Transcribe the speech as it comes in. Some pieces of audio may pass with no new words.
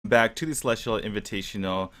back to the Celestial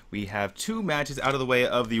Invitational. We have two matches out of the way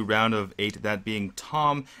of the round of 8, that being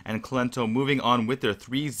Tom and Clento moving on with their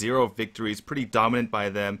 3-0 victories, pretty dominant by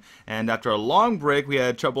them. And after a long break, we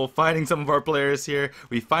had trouble finding some of our players here.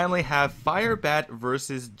 We finally have Firebat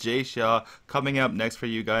versus Jiesha coming up next for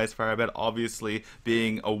you guys. Firebat obviously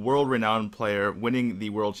being a world-renowned player, winning the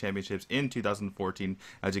World Championships in 2014,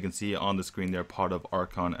 as you can see on the screen there, part of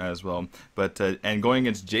Archon as well. But and going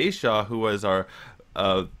against Jiesha, who was our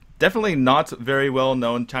definitely not very well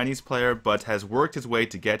known Chinese player, but has worked his way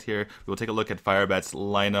to get here. We'll take a look at Firebat's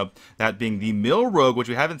lineup, that being the Mill Rogue, which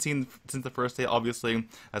we haven't seen since the first day, obviously,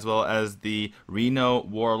 as well as the Reno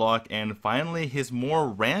Warlock, and finally his more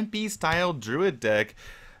rampy style Druid deck.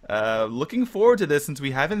 Looking forward to this, since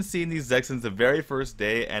we haven't seen these decks since the very first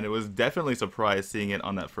day, and it was definitely a surprise seeing it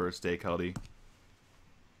on that first day, Kaldi.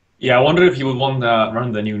 Yeah, I wonder if you would want to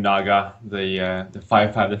run the new Naga, the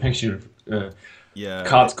 5/5 that makes your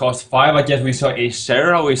cards cost 5. I guess we saw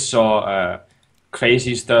Acera, we saw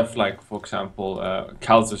crazy stuff like, for example,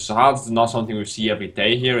 Cal's is not something we see every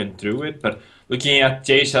day here in Druid, but looking at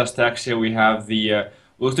Jiesha's decks here, we have the,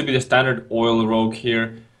 looks to be the standard Oil Rogue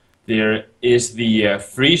here. There is the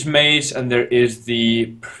Freeze Mage, and there is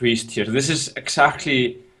the Priest here. So this is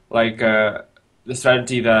exactly like the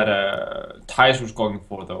strategy that Tyson was going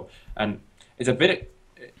for, though. And it's a bit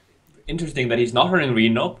interesting that he's not running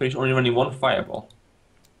Reno, but he's only running one Fireball.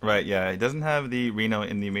 Right, yeah, he doesn't have the Reno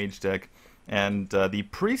in the Mage deck. And the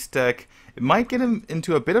Priest deck, it might get him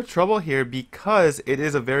into a bit of trouble here because it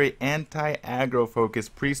is a very anti-aggro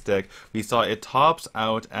focused Priest deck. We saw it tops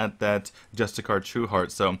out at that Justicar True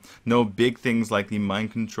Heart, so no big things like the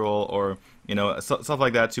Mind Control or stuff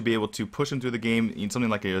like that to be able to push him through the game, something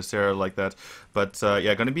like a Yosera like that. But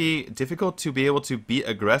yeah, going to be difficult to be able to be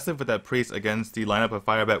aggressive with that Priest against the lineup of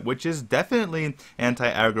Firebat, which is definitely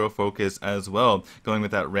anti-aggro focus as well, going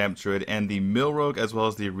with that Ramp Druid and the Mill Rogue as well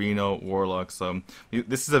as the Reno Warlock. So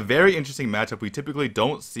this is a very interesting matchup. We typically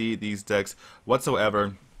don't see these decks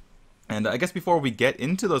whatsoever. And I guess before we get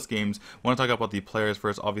into those games, I want to talk about the players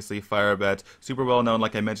first. Obviously, Firebat, super well known,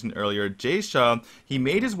 like I mentioned earlier. Jiesha, he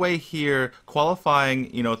made his way here,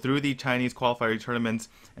 qualifying, through the Chinese qualifier tournaments,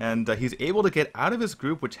 and he's able to get out of his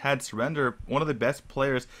group, which had Surrender, one of the best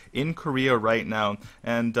players in Korea right now.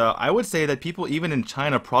 And I would say that people even in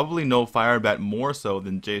China probably know Firebat more so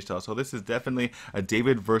than Jiesha. So this is definitely a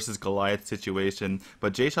David versus Goliath situation.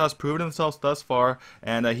 But Jiesha has proven himself thus far,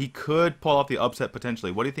 and he could pull off the upset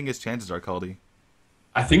potentially. What do you think his chances are, Kaldi?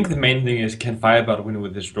 I think the main thing is, can Firebat win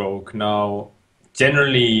with this rogue? Now,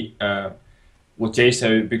 generally, what Jiesha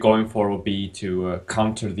would be going for will be to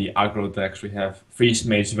counter the aggro decks. We have Freeze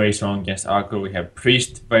Mage very strong against aggro, we have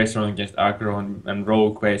Priest very strong against aggro, and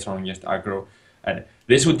Rogue very strong against aggro. And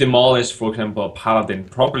this would demolish, for example, a Paladin,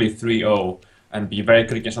 probably 3-0, and be very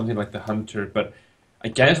good against something like the Hunter. But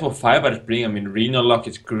against what Firebat is bringing, I mean, Reno Luck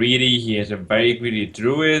is greedy, he has a very greedy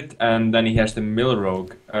Druid, and then he has the Mill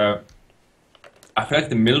Rogue. I feel like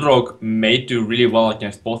the Mill Rogue may do really well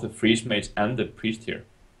against both the Freeze Mage and the Priest here.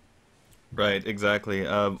 Right, exactly.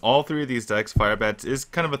 All three of these decks, Firebat is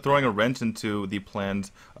kind of throwing a wrench into the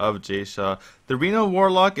plans of Jiesha. The Reno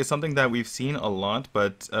Warlock is something that we've seen a lot,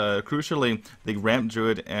 but crucially, the Ramp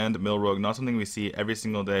Druid and Mill Rogue, not something we see every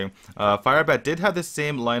single day. Firebat did have the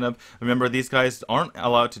same lineup. Remember, these guys aren't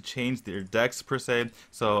allowed to change their decks per se,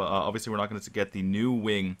 so obviously we're not going to get the new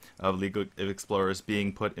wing of League of Explorers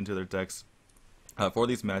being put into their decks for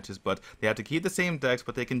these matches, but they have to keep the same decks,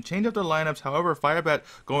 but they can change up their lineups. However, Firebat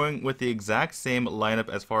going with the exact same lineup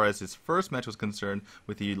as far as his first match was concerned,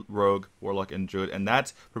 with the Rogue, Warlock, and Druid, and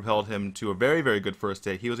that propelled him to a very, very good first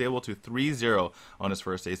day. He was able to 3-0 on his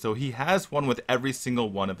first day, so he has won with every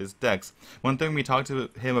single one of his decks. One thing we talked to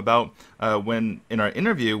him about when in our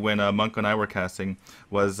interview, when Monk and I were casting,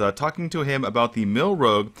 was talking to him about the Mill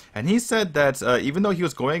Rogue, and he said that even though he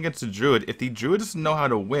was going against the Druid, if the Druid doesn't know how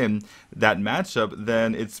to win that matchup,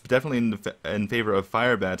 then it's definitely in favor of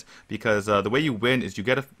Firebat, because the way you win is you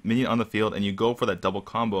get a minion on the field and you go for that double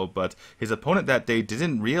combo. But his opponent that day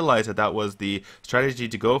didn't realize that that was the strategy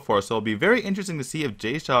to go for, so it'll be very interesting to see if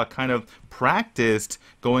Jiesha kind of practiced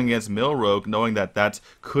going against Mill Rogue, knowing that that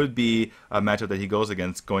could be a matchup that he goes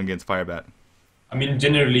against, going against Firebat. I mean,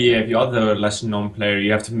 generally, if you're the lesser known player,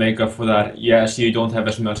 you have to make up for that. Yes, you don't have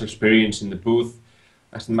as much experience in the booth,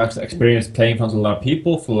 as much experience playing in front of a lot of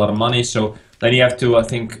people for a lot of money, so then you have to, I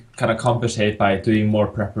think, kind of compensate by doing more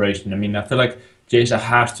preparation. I mean, I feel like Jiesha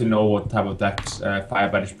has to know what type of decks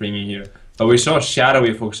Firebat is bringing here. But we saw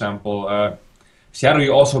Shadowy, for example. Shadowy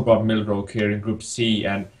also brought Mill Rogue here in Group C,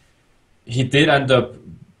 and he did end up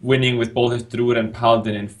winning with both his Druid and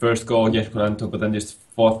Paladin in first go against Clento, but then just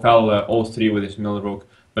fell 0-3 with his Mill Rogue.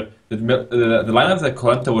 But the lineup that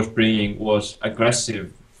Colanta was bringing was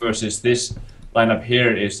aggressive versus this lineup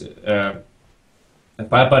here is the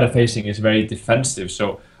Firebat facing is very defensive.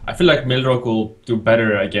 So I feel like Milrock will do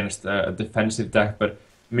better against a defensive deck. But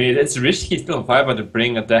I mean, it's risky still for Firebat to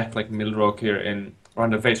bring a deck like Milrock here in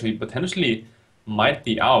around the face. So he potentially might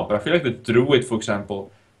be out. But I feel like the Druid, for example,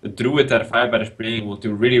 the Druid that Firebat is bringing will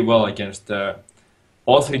do really well against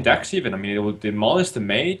all three decks even. I mean, it will demolish the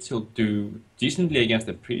Mage, he'll do decently against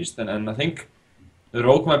the Priest, and I think the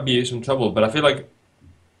Rogue might be some trouble, but I feel like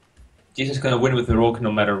Jiesha's gonna win with the Rogue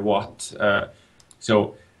no matter what.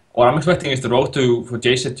 So what I'm expecting is the Rogue for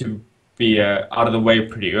Jiesha to be out of the way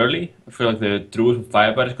pretty early. I feel like the Druid with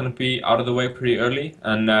Firebat is gonna be out of the way pretty early,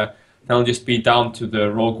 and that'll just be down to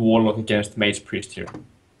the Rogue Warlock against Mage Priest here.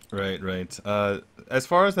 Right, right. As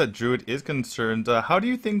far as that Druid is concerned, how do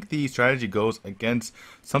you think the strategy goes against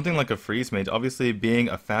something like a Freeze Mage? Obviously, being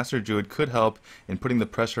a faster Druid could help in putting the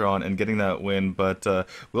pressure on and getting that win, but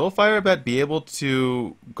will Firebat be able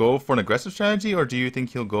to go for an aggressive strategy, or do you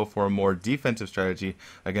think he'll go for a more defensive strategy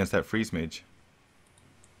against that Freeze Mage?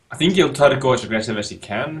 I think he'll try to go as aggressive as he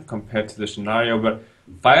can compared to the scenario, but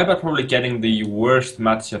Firebat probably getting the worst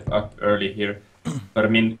matchup up early here. But I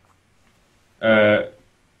mean,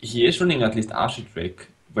 he is running at least Acid Drake.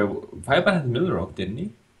 But Firebat had Milrock, didn't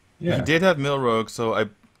he? Yeah. He did have Milrogue, so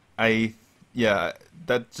yeah,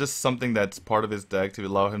 that's just something that's part of his deck to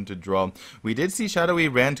allow him to draw. We did see Shadowy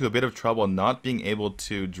ran to a bit of trouble not being able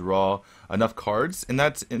to draw enough cards in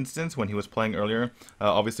that instance when he was playing earlier.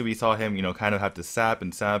 Obviously, we saw him, kind of have to sap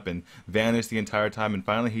and vanish the entire time, and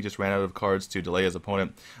finally he just ran out of cards to delay his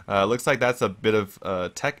opponent. Looks like that's a bit of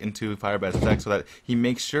tech into Firebat's deck so that he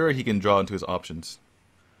makes sure he can draw into his options.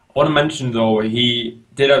 I want to mention though, he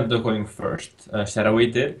did end up going first, Shadowy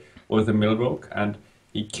did, with the Milrogue, and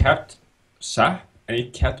he kept Sap and he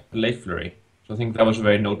kept Blade Flurry. So I think that was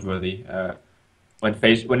very noteworthy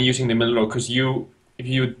when using the Milrogue, because if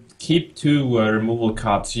you keep two removal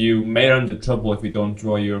cards, you may run into trouble if you don't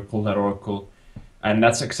draw your Cold Hard Oracle, and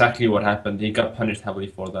that's exactly what happened. He got punished heavily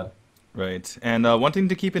for that. Right, and one thing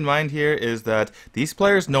to keep in mind here is that these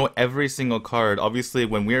players know every single card. Obviously,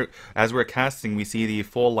 as we're casting, we see the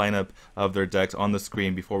full lineup of their decks on the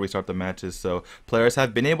screen before we start the matches. So players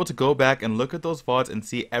have been able to go back and look at those VODs and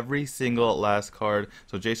see every single last card.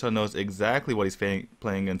 So Jiesha knows exactly what he's playing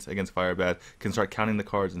against Firebat, can start counting the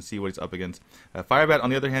cards and see what he's up against. Firebat, on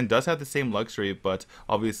the other hand, does have the same luxury, but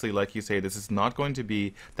obviously, like you say, this is not going to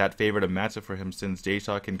be that favorite of matchup for him, since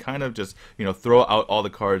Jiesha can kind of just throw out all the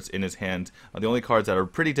cards in his hand. The only cards that are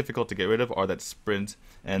pretty difficult to get rid of are that Sprint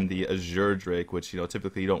and the Azure Drake, which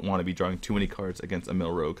typically you don't want to be drawing too many cards against a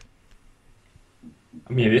Milrogue.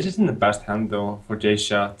 I mean, this isn't the best hand though for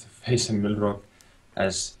Jiesha to face a Milrogue,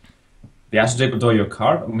 as the Azure Drake will draw your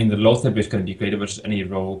card. I mean, the Loatheb is going to be great versus any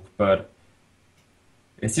rogue, but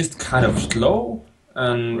it's just kind of slow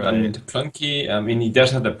and clunky. I mean, he does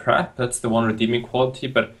have the prep, that's the one redeeming quality,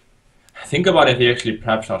 but think about if he actually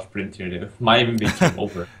preps our Sprint here, it might even be game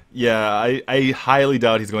over. Yeah, I highly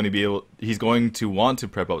doubt he's going to want to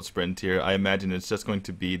prep out Sprint here. I imagine it's just going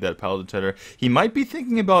to be that Paladin Treader. He might be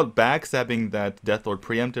thinking about backstabbing that Deathlord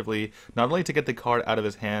preemptively, not only to get the card out of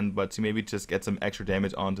his hand, but to maybe just get some extra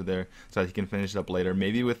damage onto there so that he can finish it up later.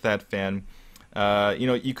 Maybe with that fan.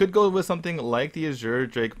 You could go with something like the Azure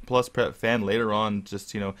Drake plus prep fan later on,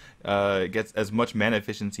 just gets as much mana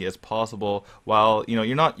efficiency as possible while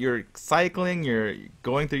you're cycling, you're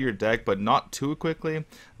going through your deck, but not too quickly.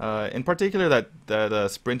 In particular, that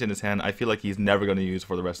Sprint in his hand, I feel like he's never going to use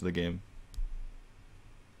for the rest of the game.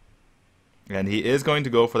 And he is going to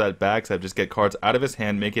go for that backstab, just get cards out of his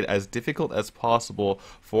hand, make it as difficult as possible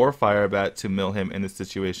for Firebat to mill him in this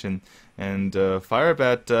situation. And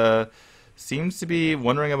Firebat seems to be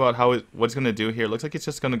wondering about what he's going to do here. Looks like he's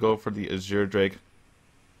just going to go for the Azure Drake.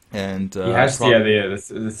 And he has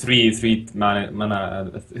the three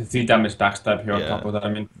mana, 3 damage backstab here on top of that. I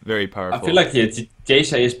mean, very powerful. I feel like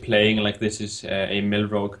Jiesha is playing like this is a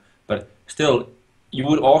Milrogue, but still, you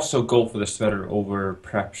would also go for the Sweater over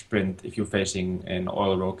Prep Sprint if you're facing an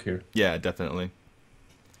Oil Rogue here. Yeah, definitely.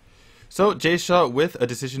 So Jiesha with a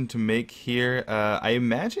decision to make here. I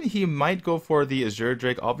imagine he might go for the Azure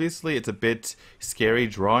Drake. Obviously, it's a bit scary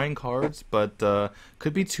drawing cards, but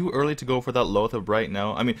could be too early to go for that Loatheb right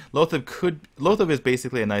now. I mean, Loatheb is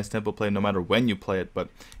basically a nice tempo play no matter when you play it, but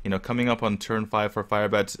coming up on turn 5 for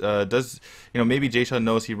Firebat does maybe Jiesha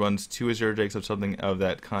knows he runs 2 Azure Drakes or something of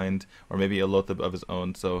that kind, or maybe a Loatheb of his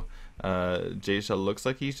own. So Jiesha looks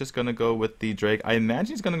like he's just gonna go with the Drake. I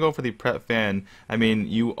imagine he's gonna go for the prep fan. I mean,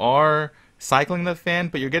 you are cycling the fan,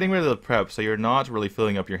 but you're getting rid of the prep, so you're not really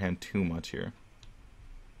filling up your hand too much here.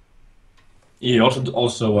 He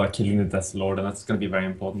also killing the Death Lord, and that's going to be very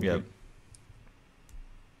important. Yep.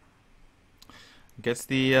 Gets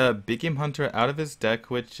the Big Game Hunter out of his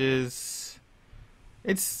deck, which is...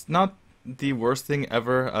 It's not the worst thing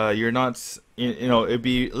ever. You're not... You know, it'd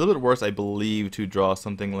be a little bit worse, I believe, to draw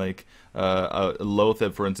something like a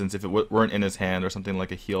Loatheb, for instance, if it weren't in his hand, or something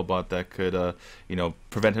like a Healbot that could, you know,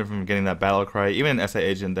 prevent him from getting that Battle Cry, even an SI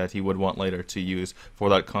Agent that he would want later to use for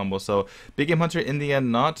that combo. So, Big Game Hunter, in the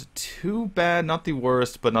end, not too bad, not the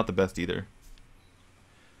worst, but not the best either.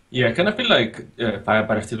 Yeah, I kind of feel like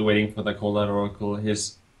Firebat is still waiting for the Cold Light Oracle.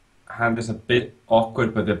 His hand is a bit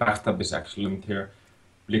awkward, but the backstab is excellent here.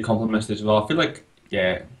 Really complements this well. I feel like,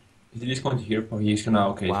 yeah, he's going to Hero, he's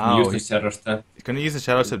gonna, Wow, use the Shadow Step. he's going to use the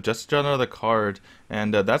Shadow Step just to draw another card,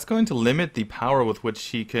 and that's going to limit the power with which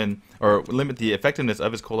he can, or limit the effectiveness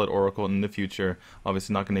of his Cold Light Oracle in the future.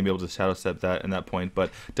 Obviously not going to be able to Shadow Step that in that point, but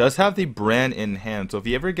does have the Bran in hand, so if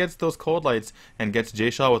he ever gets those Cold Lights and gets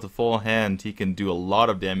Jiesha with a full hand, he can do a lot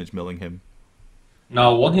of damage milling him.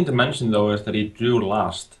 Now, one thing to mention though is that he drew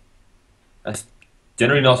last. That's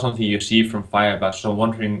generally not something you see from Firebat, so I'm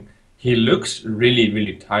wondering, he looks really,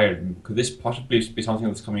 really tired. Could this possibly be something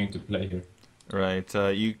that's coming into play here? Right.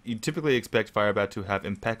 You typically expect Firebat to have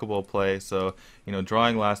impeccable play, so you know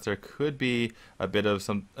drawing last there could be a bit of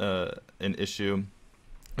an issue.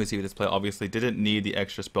 We see this play obviously didn't need the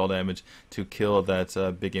extra spell damage to kill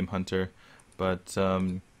that Big Game Hunter, but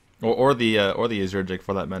or the Azure Drake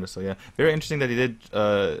for that matter. So yeah, very interesting that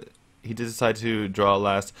he did decide to draw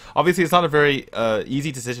last. Obviously, it's not a very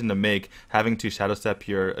easy decision to make, having to Shadow Step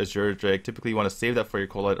your Azure Drake. Typically, you want to save that for your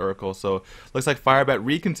Cold Light Oracle. So, looks like Firebat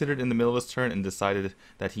reconsidered in the middle of his turn and decided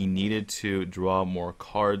that he needed to draw more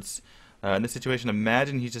cards. In this situation,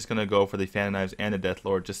 imagine he's just going to go for the Fan Knives and the Death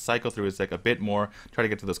Lord, just cycle through his deck a bit more, try to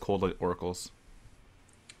get to those Cold Light Oracles.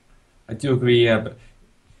 I do agree, but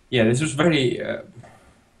yeah, this was very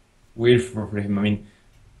weird for him. I mean,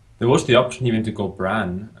 there was the option even to go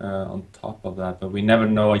Bran on top of that, but we never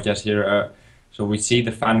know, I guess, here. So we see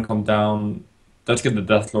the fan come down. Let's get the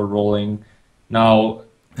Death Lord rolling. Now,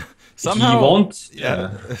 somehow, he won't...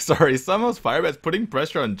 Sorry, somehow Firebat's putting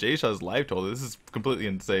pressure on Jiesha's life total. This is completely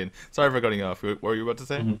insane. Sorry for cutting off. What were you about to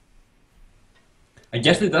say? Mm-hmm. I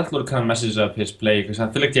guess the Death Lord kind of messes up his play, because I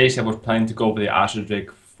feel like Jiesha was planning to go for the Azure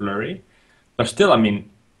Drake Flurry. But still, I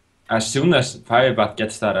mean, as soon as Firebat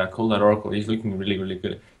gets that Cold Light Oracle, he's looking really, really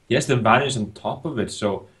good. He has the Vanish on top of it,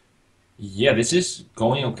 so yeah, this is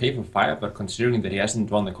going okay for Firebat, considering that he hasn't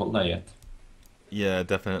drawn the Cold Light yet. Yeah,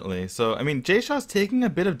 definitely. So, I mean, Jiesha's taking a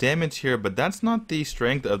bit of damage here, but that's not the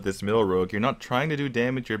strength of this mill rogue. You're not trying to do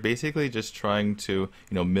damage. You're basically just trying to, you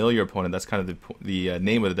know, mill your opponent. That's kind of the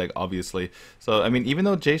name of the deck, obviously. So, I mean, even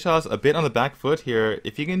though Jiesha's a bit on the back foot here,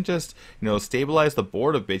 if he can just, you know, stabilize the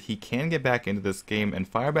board a bit, he can get back into this game,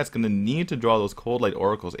 and Firebat's going to need to draw those Cold Light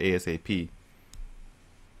Oracles ASAP.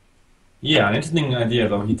 Yeah, an interesting idea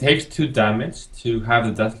though. He takes 2 damage to have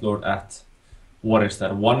the Death Lord at, what is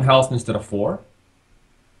that, 1 health instead of 4?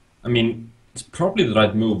 I mean, it's probably the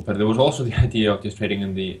right move, but there was also the idea of just trading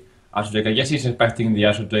in the Azure Drake. I guess he's expecting the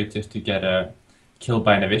Azure Drake just to get killed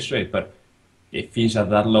by an Eviscerate, but if he's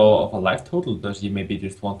at that low of a life total, does he maybe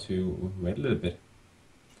just want to wait a little bit?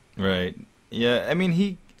 Right. Yeah, I mean,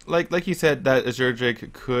 he, like you said, that Azure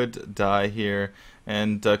Drake could die here,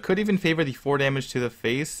 and could even favor the 4 damage to the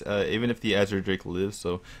face, even if the Azure Drake lives,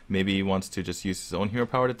 so maybe he wants to just use his own hero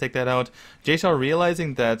power to take that out. Jiesha,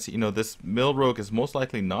 realizing that, you know, this Mill Rogue is most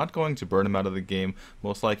likely not going to burn him out of the game,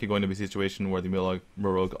 most likely going to be a situation where the Mill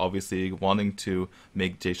Rogue obviously wanting to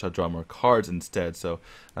make Jiesha draw more cards instead, so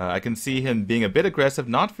I can see him being a bit aggressive,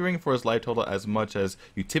 not fearing for his life total as much as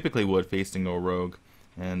you typically would facing a Rogue,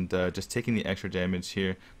 and just taking the extra damage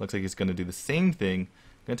here. Looks like he's going to do the same thing.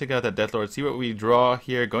 Going to take out that Death Lord, see what we draw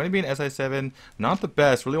here. Going to be an SI7, not the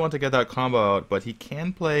best, really want to get that combo out, but he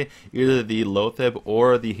can play either the Loatheb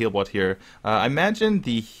or the Healbot here. I imagine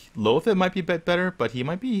the Loatheb might be a bit better, but he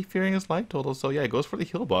might be fearing his life total, so yeah, he goes for the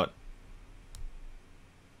Healbot.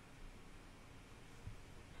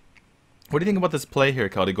 What do you think about this play here,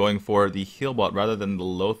 Caldi, going for the Healbot rather than the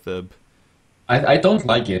Loatheb? I don't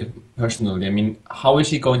like it, personally. I mean, how is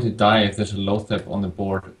he going to die if there's a Loatheb on the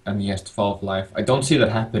board and he has 12 life? I don't see that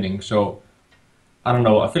happening, so I don't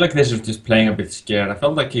know. I feel like this is just playing a bit scared. I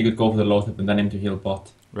felt like he could go for the Loatheb and then into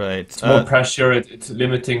Healbot. Right. It's more pressure, it's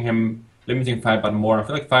limiting Firebat more. I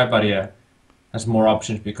feel like Firebat, yeah, has more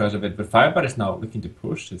options because of it. But Firebat is now looking to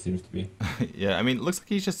push, it seems to be. Yeah, I mean, it looks like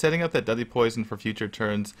he's just setting up that Deadly Poison for future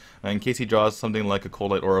turns in case he draws something like a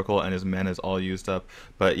Cold Light Oracle and his mana is all used up.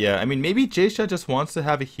 But yeah, I mean, maybe Jiesha just wants to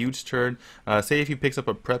have a huge turn. Say if he picks up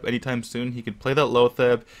a prep anytime soon, he could play that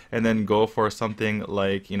Loatheb and then go for something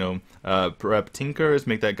like, you know, prep Tinkers,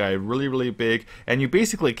 make that guy really, really big. And you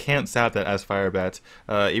basically can't sap that as Firebat.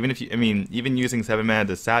 Even if you, I mean, even using 7 mana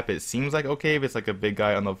to sap it seems like okay if it's like a big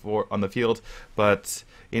guy on the field, but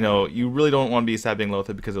you know, you really don't want to be sapping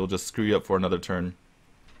Loatheb because it'll just screw you up for another turn.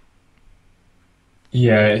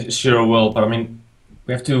 Yeah, it sure will. But I mean,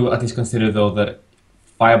 we have to at least consider though that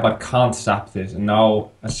Firebat can't sap this. And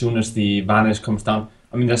now, as soon as the Vanish comes down,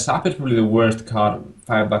 I mean, the sap is probably the worst card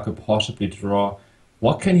Firebat could possibly draw.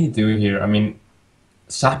 What can he do here? I mean,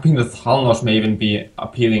 sapping the Thalnos may even be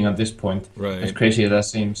appealing at this point. Right. As crazy as that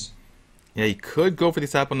seems. Yeah, he could go for the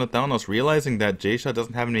sap on the Thalnos, realizing that Jiesha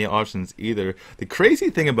doesn't have any options either. The crazy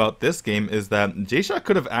thing about this game is that Jiesha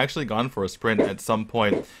could have actually gone for a sprint at some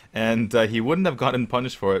point, and he wouldn't have gotten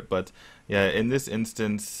punished for it. But yeah, in this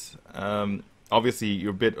instance, obviously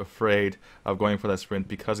you're a bit afraid of going for that sprint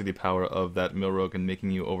because of the power of that Milrogue and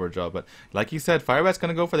making you overdraw. But like you said, Firebat's going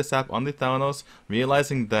to go for the sap on the Thalnos,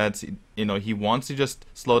 realizing that, you know, he wants to just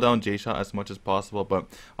slow down Jiesha as much as possible, but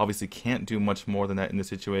obviously can't do much more than that in this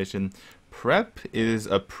situation. Prep is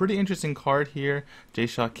a pretty interesting card here.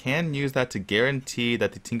 Jiesha can use that to guarantee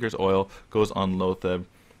that the Tinker's Oil goes on Loatheb.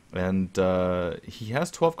 And he has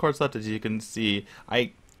 12 cards left, as you can see.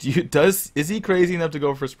 Is he crazy enough to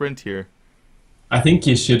go for sprint here? I think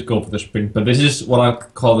he should go for the sprint, but this is what I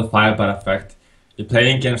call the Firebat effect. You're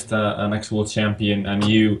playing against an ex-world champion, and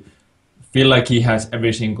you feel like he has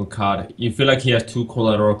every single card. You feel like he has 2 Cold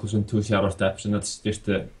Light Oracles and 2 Shadow Steps, and that's just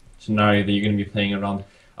the scenario that you're going to be playing around.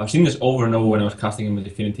 I've seen this over and over when I was casting him with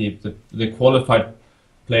Affinity. The qualified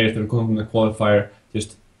players that are coming from the qualifier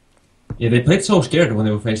just, yeah, they played so scared when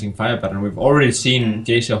they were facing Firebat, and we've already seen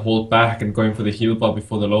Jiesha hold back and going for the heal ball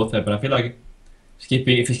before the Loatheb, but I feel like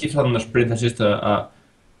if he skips out on the sprint, that's just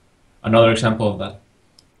another example of that.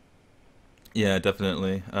 Yeah,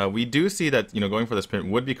 definitely. We do see that, you know, going for the sprint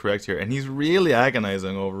would be correct here, and he's really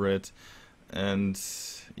agonizing over it. And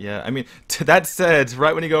yeah, I mean, that said,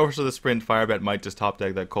 right when you go for the sprint, Firebat might just top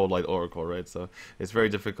deck that Cold Light Oracle, right? So it's very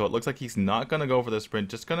difficult. Looks like he's not going to go for the sprint,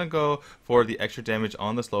 just going to go for the extra damage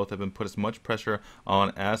on the Loatheb and put as much pressure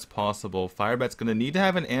on as possible. Firebat's going to need to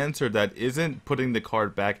have an answer that isn't putting the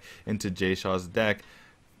card back into Jiesha's deck.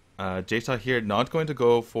 Jiesha here not going to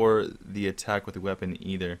go for the attack with the weapon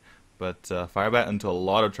either. But Firebat into a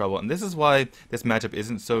lot of trouble. And this is why this matchup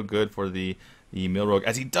isn't so good for the Milrogue,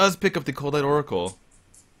 as he does pick up the Cold Light Oracle.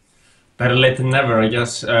 Better late than never, I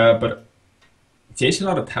guess. But Jiesha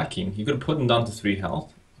not attacking. You could have put him down to 3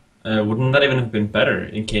 health. Wouldn't that even have been better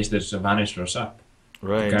in case there's a Vanish or a Sap?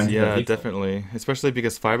 Right, yeah, definitely. Especially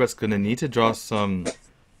because Firebat's going to need to draw some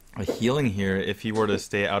healing here if he were to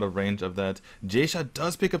stay out of range of that. Jiesha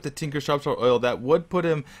does pick up the Tinker Sharpshot Oil. That would put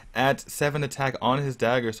him at 7 attack on his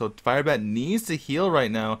dagger. So Firebat needs to heal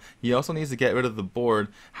right now. He also needs to get rid of the board.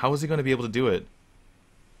 How is he going to be able to do it?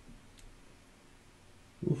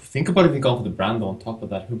 Oof, think about if he gone for the Brando on top of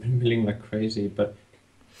that. We've been milling like crazy. But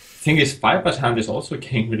the thing is, Firebat's hand is also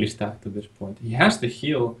getting really stacked at this point. He has the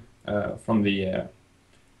heal from the...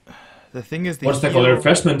 The thing is, what's that called? The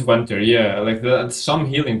refreshment winter, yeah. Like that's some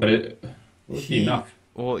healing, but it would be enough.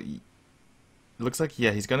 Well, it looks like,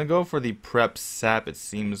 yeah, he's gonna go for the prep sap. It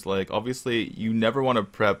seems like obviously you never want to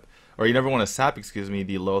prep, or you never want to sap, excuse me,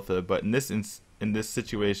 the Loatheb. But in this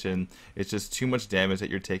situation, it's just too much damage that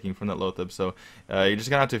you're taking from that Loatheb. So you're just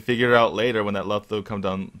gonna have to figure it out later when that Loatheb come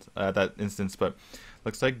down at that instance. But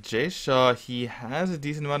looks like Jiesha, he has a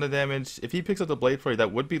decent amount of damage. If he picks up the Blade Flurry,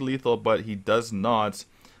 that would be lethal, but he does not.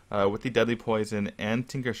 With the Deadly Poison and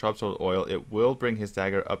Tinker Sharpshot Oil, it will bring his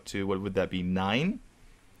dagger up to, what would that be, 9?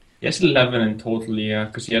 Yes, 11 in total, yeah,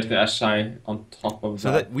 because he has the SI on top of that.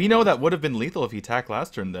 So that we know that would have been lethal if he attacked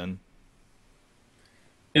last turn then.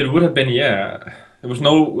 It would have been, yeah. There was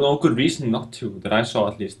no good reason not to, that I saw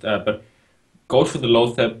at least. But goes for the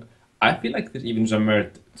Loatheb. I feel like there's even some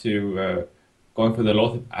merit to going for the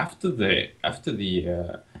Loatheb after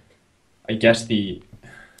the I guess the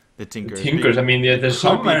Tinkers. I mean, there's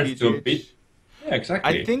some merit to a bit. Yeah,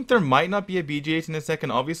 exactly. I think there might not be a BGH in a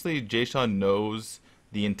second. Obviously, Jiesha knows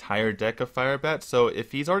the entire deck of Firebat, so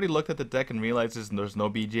if he's already looked at the deck and realizes there's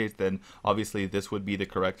no BGH, then obviously this would be the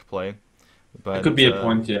correct play. But it could be a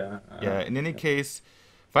point, yeah. Yeah, in any case,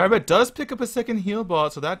 Firebat does pick up a second heal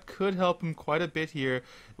bot, so that could help him quite a bit here.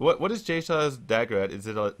 What is Jiesha's dagger at? Is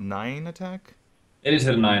it a 9 attack? It is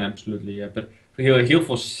at a 9, absolutely, yeah. But he'll heal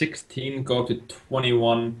for 16, go up to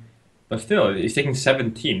 21. but still, he's taking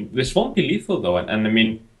 17. This won't be lethal though, and I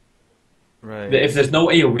mean, if Right. there's no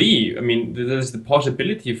AoE, I mean, there's the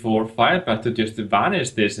possibility for Firebat to just vanish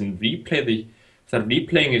this and start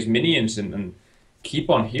replaying his minions and keep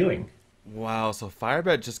on healing. Wow, so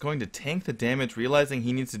Firebat just going to tank the damage, realizing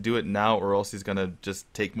he needs to do it now or else he's going to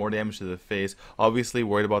just take more damage to the face. Obviously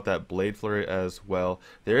worried about that Blade Flurry as well.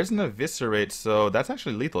 There is an Eviscerate, so that's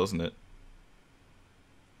actually lethal, isn't it?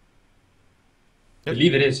 I Yep.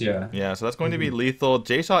 believe it is, yeah. Yeah, so that's going to be Mhm. lethal.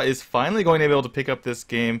 Jiesha is finally going to be able to pick up this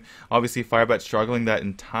game. Obviously, Firebat struggling that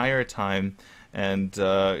entire time. And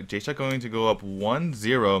Jiesha going to go up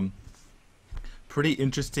 1-0. Pretty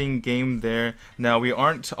interesting game there. Now, we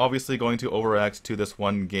aren't obviously going to overreact to this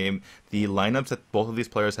one game. The lineups that both of these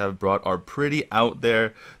players have brought are pretty out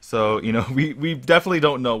there. So, you know, we definitely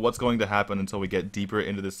don't know what's going to happen until we get deeper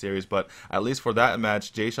into the series. But at least for that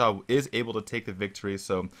match, Jiesha is able to take the victory.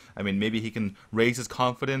 So, I mean, maybe he can raise his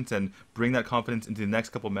confidence and bring that confidence into the next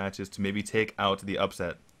couple matches to maybe take out the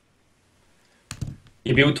upset.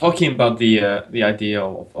 Yeah, we were talking about the idea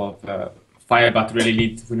of Firebat really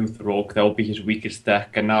leads with Rogue. That will be his weakest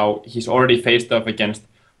deck, and now he's already faced up against.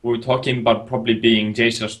 We were talking about probably being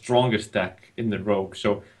Jace's strongest deck in the Rogue.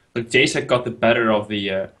 So, but Jace got the better of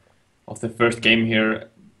the first game here,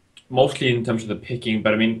 mostly in terms of the picking.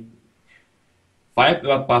 But I mean,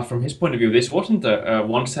 Firebat from his point of view, this wasn't a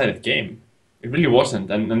one-sided game. It really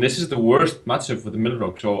wasn't, and this is the worst matchup for the Mill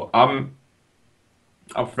Rogue. So I'm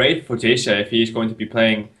afraid for Jiesha if he's going to be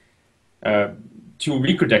playing uh, two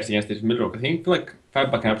weaker decks against this Milrock. I feel like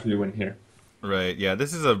Firebat can absolutely win here. Right, yeah,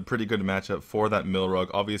 this is a pretty good matchup for that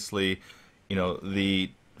Milrog. Obviously, you know,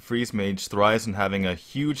 the Freeze Mage thrives in having a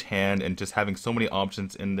huge hand and just having so many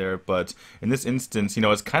options in there, but in this instance, you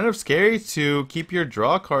know, it's kind of scary to keep your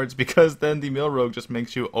draw cards because then the Milrogue just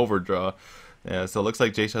makes you overdraw. Yeah, so it looks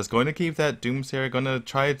like Jaysha is going to keep that Doomsayer, going to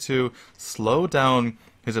try to slow down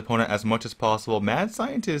his opponent as much as possible. Mad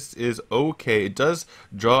Scientist is okay. It does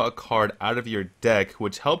draw a card out of your deck,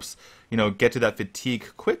 which helps, you know, get to that fatigue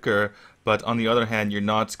quicker. But on the other hand, you're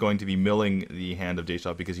not going to be milling the hand of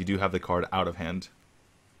Jaysha because you do have the card out of hand.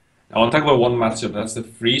 I want to talk about one matchup. That's the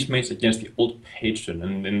Freeze Mage against the Old Patron.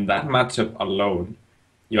 And in that matchup alone,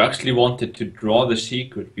 you actually wanted to draw the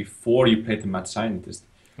secret before you played the Mad Scientist.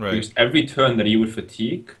 Right. Because every turn that you would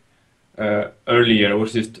fatigue earlier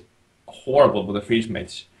was just horrible with the Freeze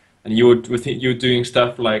Mage. And you were doing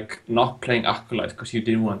stuff like not playing Acolyte because you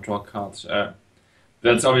didn't want to draw cards.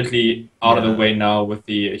 That's obviously out of the Yeah. way now with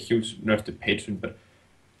the huge nerf to Patron, but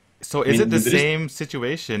So I is it mean, the there is. same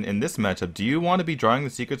situation in this matchup? Do you want to be drawing the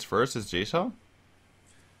secrets first as Jaysha?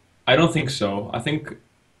 I don't think so. I think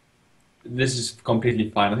this is completely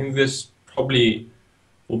fine. I think this probably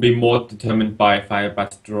will be more determined by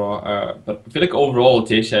Firebat's draw. But I feel like overall,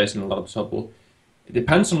 Jiesha is in a lot of trouble. It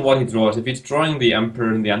depends on what he draws. If he's drawing the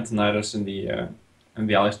Emperor and the Antonidas and the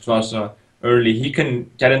Alexstrasza early, he can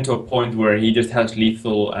get into a point where he just has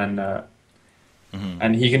lethal Hmm.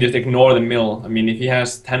 and he can just ignore the mill. I mean, if he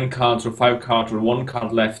has 10 cards or 5 cards or 1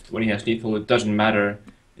 card left when he has lethal, it doesn't matter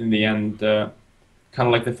in the end. Kind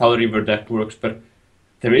of like the Foul Reaver deck works. But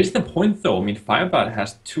there is the point though. I mean, Firebat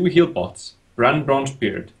has 2 heal bots, Brand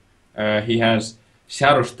Bronzebeard. He has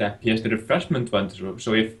Shadow Step. He has the Refreshment Vendor.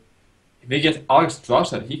 So if he gets Alex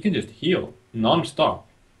Strasser, he can just heal non-stop.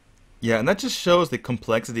 Yeah, and that just shows the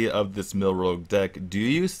complexity of this Milrogue deck. Do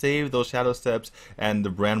you save those Shadow Steps and the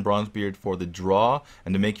Brand Bronzebeard for the draw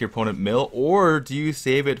and to make your opponent mill, or do you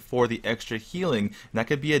save it for the extra healing? And that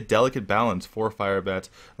could be a delicate balance for Firebat.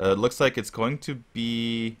 It looks like it's going to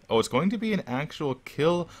be... Oh, it's going to be an actual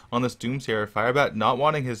kill on this Doomsayer. Firebat not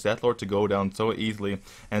wanting his Deathlord to go down so easily.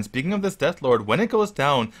 And speaking of this Deathlord, when it goes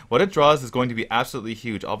down, what it draws is going to be absolutely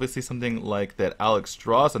huge. Obviously, something like that Alex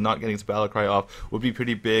draws and not getting its Battlecry off would be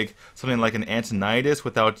pretty big. Something like an Antonidas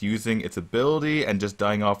without using its ability and just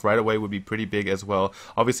dying off right away would be pretty big as well.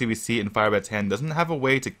 Obviously, we see it in Firebat's hand. Doesn't have a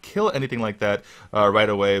way to kill anything like that right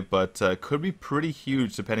away, but could be pretty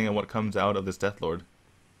huge depending on what comes out of this Deathlord.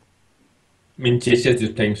 I mean, Jiesha is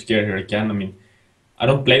just playing scared here again. I mean, I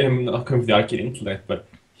don't blame him not coming with the Arcane Intellect, but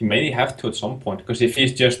he may have to at some point. Because if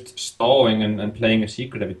he's just stalling and playing a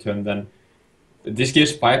secret every turn, then this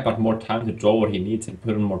gives Firebat more time to draw what he needs and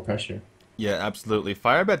put on more pressure. Yeah, absolutely.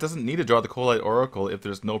 Firebat doesn't need to draw the Coalite Oracle if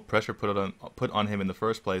there's no pressure put on him in the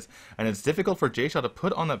first place, and it's difficult for Jaysha to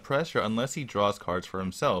put on that pressure unless he draws cards for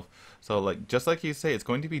himself. So, like just like you say, it's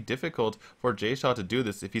going to be difficult for Jaysha to do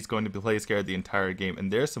this if he's going to play scared the entire game.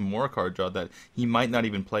 And there's some more card draw that he might not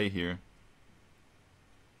even play here.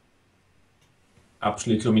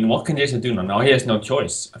 Absolutely. I mean, what can Jiesha do now? Now he has no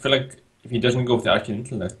choice. I feel like if he doesn't go with the Arcane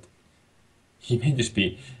Intellect, he may just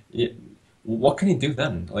be. Yeah, what can he do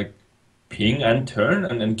then? Like, ping and turn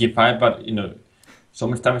and give Firebat, so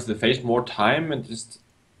much damage to the face, more time, and just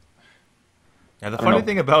Yeah, the I don't funny know.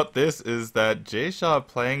 thing about this is that Jiesha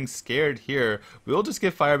playing scared here will just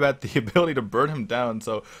give Firebat the ability to burn him down.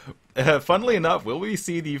 So, funnily enough, will we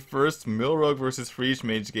see the first Milrogue versus Frieze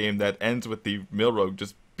Mage game that ends with the Milrogue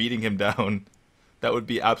just beating him down? That would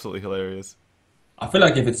be absolutely hilarious. I feel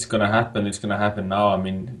like if it's gonna happen, it's gonna happen now. I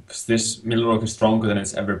mean, 'cause this Milrock is stronger than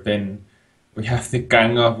it's ever been. We have the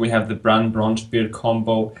gang up, we have the Brand Bronzebeard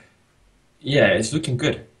combo. Yeah, it's looking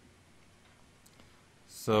good.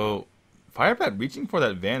 So, Firebat reaching for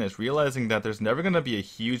that vanish, realizing that there's never going to be a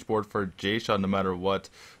huge board for Jiesha no matter what.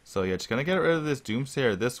 So yeah, just going to get rid of this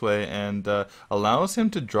Doomsayer this way and allows him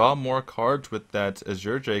to draw more cards with that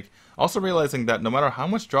Azure Drake. Also realizing that no matter how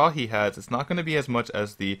much draw he has, it's not going to be as much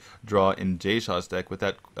as the draw in Jiesha's deck with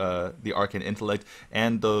that the Arcane Intellect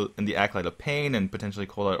and the Acolyte of Pain and potentially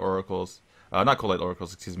Cold Light Oracles. Not Cold Light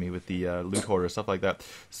Oracles, excuse me, with the Loot Hoarder, stuff like that.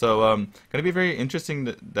 So, going to be very interesting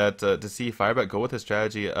to see Firebat go with his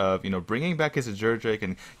strategy of, bringing back his Azure Drake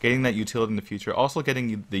and getting that utility in the future, also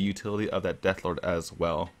getting the utility of that Deathlord as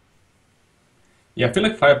well. Yeah, I feel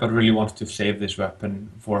like Firebat really wants to save this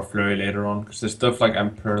weapon for a flurry later on, because there's stuff like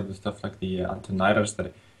Emperor, there's stuff like the Antonidas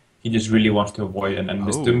that he just really wants to avoid, and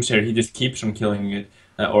this Oh, Doomsayer, he just keeps on killing it,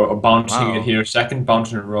 or bouncing it wow. here, second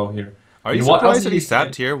bounce in a row here. Are you And what else surprised did that he he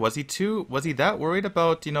sapped get? here? Was he that worried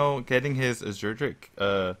about, getting his Azure Drake,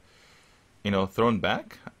 thrown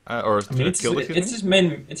back? Or I mean, killed, excuse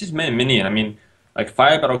me? it's his main minion. I mean, like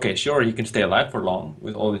Firebat, okay, sure, he can stay alive for long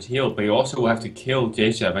with all this heal, but you also will have to kill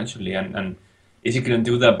Jace eventually, and is he gonna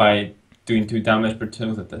do that by doing 2 damage per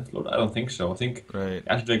turn with the Deathlord? I don't think so. I think Right.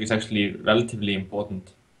 Azure Drake is actually relatively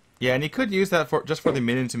important. Yeah, and he could use that for just for the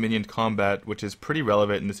minion to minion combat, which is pretty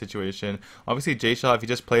relevant in the situation. Obviously, Jayshaw, if he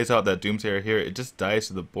just plays out that Doomsayer here, it just dies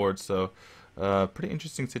to the board. So, pretty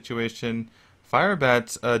interesting situation.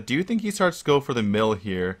 Firebat, do you think he starts to go for the mill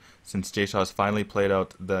here since Jayshaw's finally played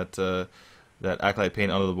out that Acolyte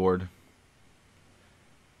Pain onto the board?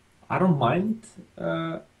 I don't mind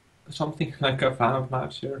something like a fan of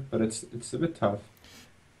match here, but it's a bit tough.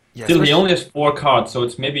 Yeah, Still, he especially. only has 4 cards, so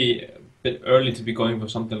it's maybe a bit early to be going for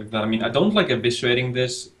something like that. I mean, I don't like eviscerating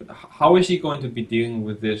this, but how is he going to be dealing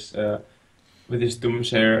with this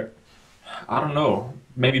Doomsayer? I don't know.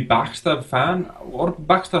 Maybe backstab fan? What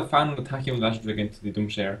backstab fan and attacking with Astrid into the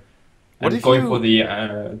Doomsayer? What And if going for you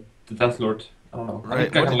the Deathlord. I don't know. I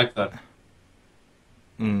right? think I What? kind of like that.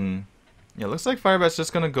 Mm, yeah, looks like Firebat's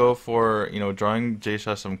just gonna go for, drawing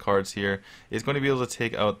Jayshaw some cards here. He's going to be able to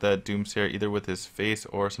take out that Doomsayer either with his face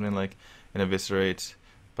or something like an Eviscerate.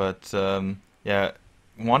 But yeah,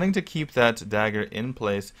 wanting to keep that dagger in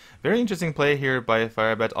place. Very interesting play here by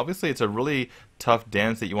Firebat. Obviously, it's a really tough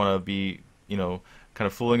dance that you want to be, kind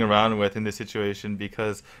of fooling around with in this situation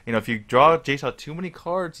because, if you draw Jayshaw too many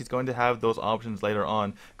cards, he's going to have those options later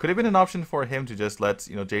on. Could have been an option for him to just let,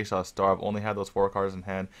 Jayshaw starve, only have those 4 cards in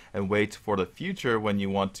hand, and wait for the future when you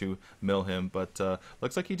want to mill him. But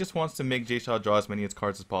looks like he just wants to make Jayshaw draw as many of his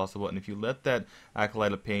cards as possible, and if you let that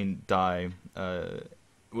Acolyte of Pain die,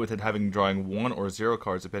 with it having drawing 1 or 0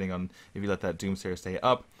 cards, depending on if you let that Doomsayer stay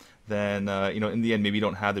up, then in the end maybe you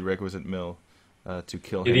don't have the requisite mill to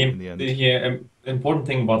kill Yeah, him in the end. important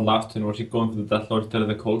thing about last turn was he going for the Deathlord instead of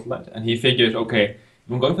the Cold Light, and he figured, okay, if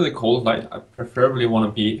I'm going for the Cold Light, I preferably want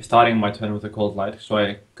to be starting my turn with the Cold Light, so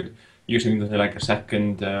I could use him to like a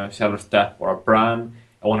second Shadow Step or a Bran.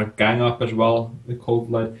 I want to gang up as well, the Cold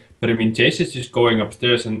Light. But I mean, Jace is just going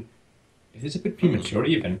upstairs, and it is a bit premature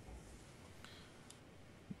even.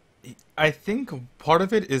 I think part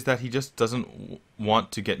of it is that he just doesn't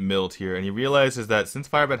want to get milled here, and he realizes that since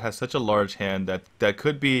Firebat has such a large hand, that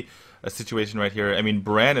could be a situation right here. I mean,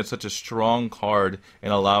 Bran is such a strong card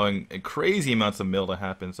in allowing crazy amounts of mill to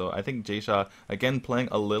happen. So I think Jayshaw, again, playing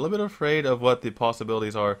a little bit afraid of what the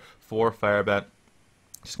possibilities are for Firebat.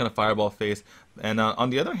 Just gonna Fireball face. And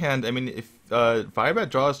on the other hand, I mean, if Firebat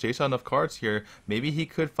draws Jayshaw enough cards here, maybe he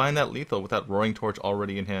could find that lethal with that Roaring Torch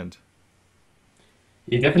already in hand.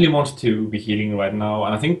 He definitely wants to be healing right now,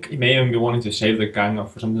 and I think he may even be wanting to save the gang up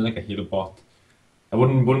for something like a heal bot. That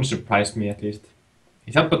wouldn't surprise me at least.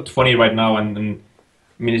 He's up at 20 right now, and I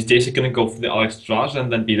mean, is Jason gonna go for the Alex Strauss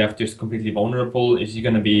and then be left just completely vulnerable? Is he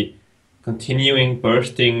gonna be continuing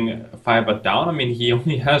bursting Firebat down? I mean, he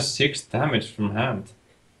only has 6 damage from hand.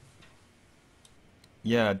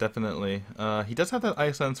 Yeah, definitely. He does have that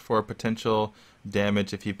Ice Lance for potential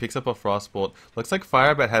damage if he picks up a Frostbolt. Looks like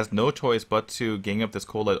Firebat has no choice but to gang up this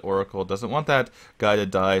Cold Light Oracle. Doesn't want that guy to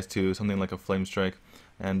die to something like a Flame Strike.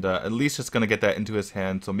 And at least just going to get that into his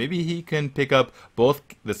hand. So maybe he can pick up both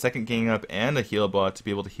the second gang up and a heal bot to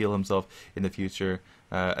be able to heal himself in the future.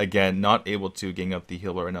 Again, not able to gang up the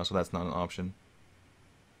heal bot right now, so that's not an option.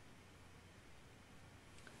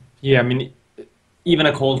 Yeah, I mean, even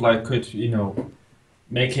a cold light could,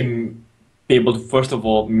 make him be able to first of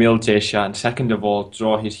all mill Jiesha and second of all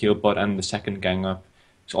draw his heal bot and the second gang up.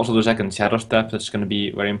 It's also the second shadow step that's going to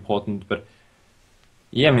be very important. But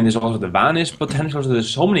yeah, I mean, there's also the vanish potential. So there's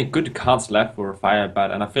so many good cards left for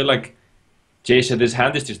Firebat, and I feel like Jiesha, this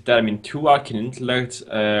hand is just dead. I mean, two Arcane Intellect,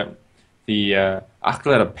 the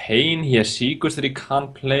Acolyte of Pain. He has secrets that he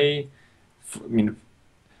can't play. I mean,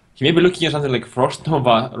 he may be looking at something like Frost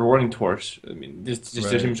Nova, Roaring Torch. I mean, this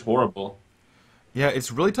just Right. seems horrible. Yeah,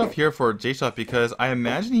 it's really tough here for Jiesha because I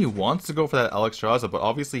imagine he wants to go for that Alexstrasza, but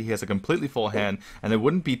obviously he has a completely full hand, and it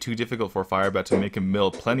wouldn't be too difficult for Firebat to make him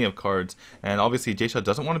mill plenty of cards. And obviously Jiesha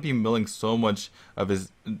doesn't want to be milling so much of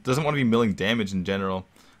his, doesn't want to be milling damage in general.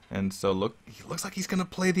 And so look, he looks like he's gonna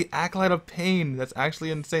play the Acolyte of Pain. That's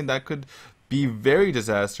actually insane. That could be very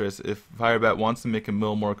disastrous if Firebat wants to make him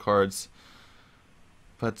mill more cards.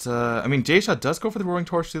 But, I mean, Jiesha does go for the Roaring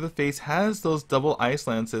Torch to the face, has those double Ice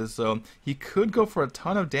Lances, so he could go for a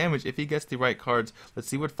ton of damage if he gets the right cards. Let's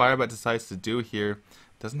see what Firebat decides to do here.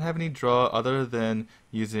 Doesn't have any draw other than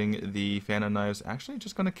using the Fan of Knives. Actually,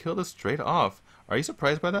 just going to kill this straight off. Are you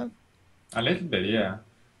surprised by that? A little bit, yeah.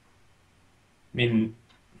 I mean,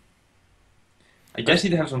 I guess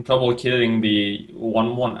he'd have some trouble killing the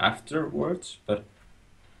 1-1 afterwards, but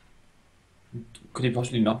could he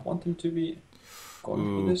possibly not want him to be going for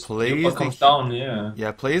Ooh, this? What comes down, yeah.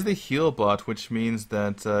 yeah, plays the heal bot, which means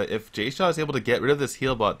that if Jiesha is able to get rid of this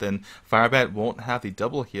heal bot, then Firebat won't have the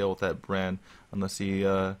double heal with that brand unless he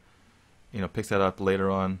picks that up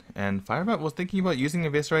later on. And Firebat was thinking about using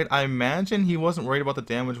Eviscerate. I imagine he wasn't worried about the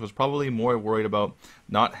damage, was probably more worried about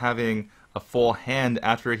not having a full hand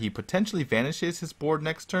after he potentially vanishes his board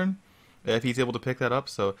next turn, if he's able to pick that up.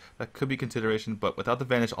 So that could be consideration, but without the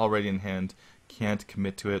vanish already in hand, can't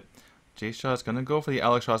commit to it. Jiesha is going to go for the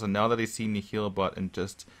Alexstrasza now that he's seen the heal bot and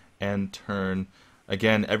just end turn.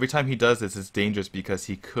 Again, every time he does this, it's dangerous because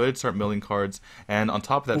he could start milling cards. And on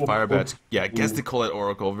top of that, Firebat, yeah, gets the Colette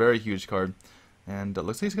Oracle, very huge card. And it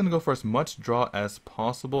looks like he's going to go for as much draw as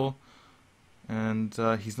possible. And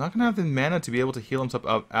he's not going to have the mana to be able to heal himself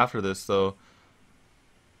up after this, so...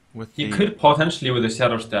 He could potentially with the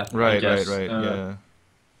Shadow Step, I Right, guess. yeah.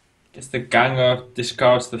 Guess the Ganger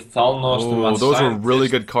discards the Thalnos, the Oh, Mad those are really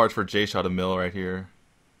Scientist. good cards for Jiesha to mill right here.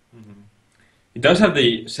 He does have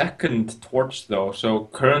the second torch though, so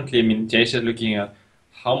currently, I mean, Jace is looking at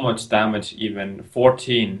how much damage even,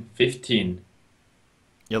 14, 15.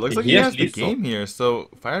 Yeah, it looks like He he has has the lethal. game here, so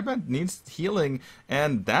Firebat needs healing,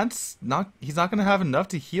 and he's not gonna have enough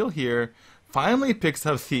to heal here. Finally picks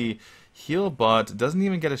up the heal bot, doesn't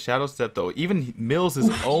even get a shadow step though, even mills his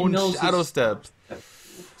He own knows shadow his step.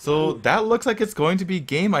 So that looks like it's going to be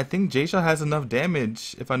game. I think Jiesha has enough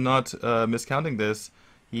damage, if I'm not miscounting this.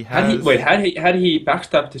 He has... Had he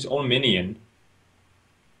backstabbed his own minion,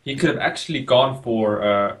 he could have actually gone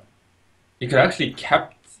for he could have actually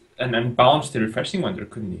kept and bounced the refreshing wonder,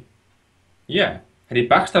 couldn't he? Yeah. Had he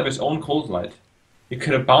backstabbed his own cold light, he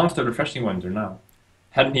could have bounced the refreshing wonder now.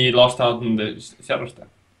 Hadn't he lost out on the shadow step?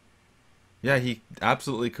 Yeah, he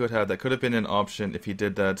absolutely could have. That could have been an option if he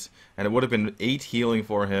did that, and it would have been 8 healing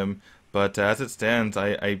for him. But as it stands,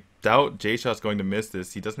 I doubt Jiesha's going to miss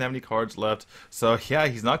this. He doesn't have any cards left, so yeah,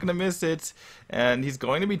 he's not going to miss it. And he's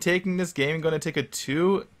going to be taking this game, going to take a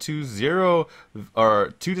 2-0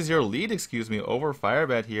 or 2-0 lead, excuse me, over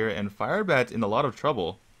Firebat here, and Firebat in a lot of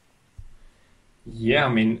trouble. Yeah, I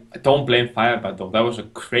mean, I don't blame Firebat though. That was a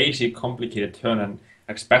crazy complicated turn, and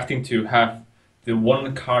expecting to have the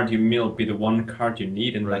one card you mill be the one card you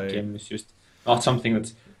need in that Right. game is just not something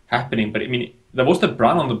that's happening. But I mean, there was the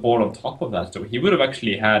Bran on the board on top of that, so he would have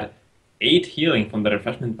actually had 8 healing from the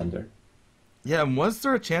refreshment vendor. Yeah, and was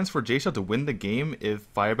there a chance for Jiesha to win the game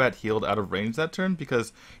if Firebat healed out of range that turn?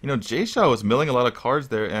 Because, Jiesha was milling a lot of cards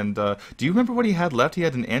there, and do you remember what he had left? He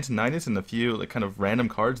had an Antonidas and a few like kind of random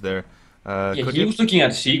cards there. Yeah, Could he you... was looking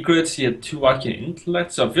at secrets, he had 2 Arcane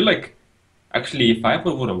Intellects, so I feel like actually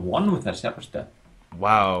Firebat would have won with that Shadow Step.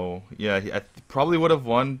 Wow. Yeah, probably would have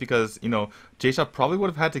won because, Jiesha probably would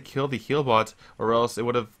have had to kill the heal bot, or else it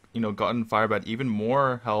would have, gotten Firebat even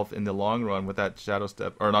more health in the long run with that Shadow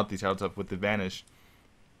Step, or not the Shadow Step, with the Vanish.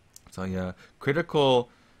 So yeah, critical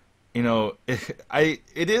you know,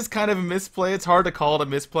 it is kind of a misplay. It's hard to call it a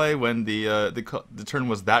misplay when the turn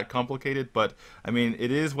was that complicated, but I mean,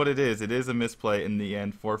 it is what it is. It is a misplay in the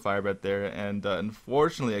end for Firebat there, and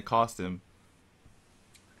unfortunately, it cost him.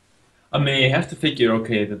 I mean, you have to figure,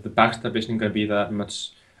 okay, that the backstab isn't going to be that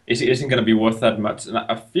much, isn't going to be worth that much. And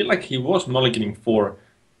I feel like he was mulliganing for,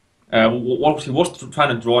 what he was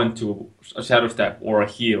trying to draw into a shadow step or a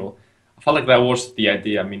heal. I felt like that was the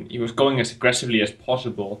idea. I mean, he was going as aggressively as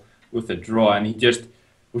possible with the draw, and he just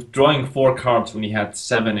was drawing 4 cards when he had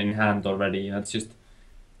 7 in hand already. And it's just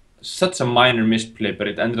such a minor misplay, but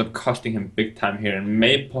it ended up costing him big time here and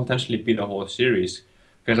may potentially be the whole series.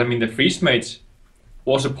 Because, I mean, the Freeze Mage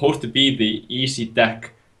was supposed to be the easy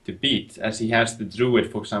deck to beat, as he has the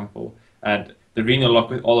Druid, for example, and the Reno Lock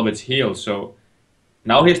with all of its heals. So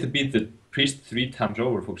now he has to beat the Priest 3 times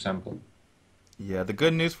over, for example. Yeah, the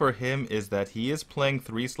good news for him is that he is playing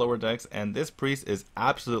 3 slower decks, and this Priest is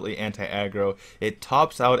absolutely anti-aggro. It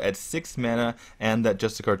tops out at 6 mana and that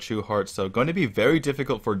Justicar True Heart, so going to be very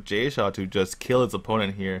difficult for Jiesha to just kill his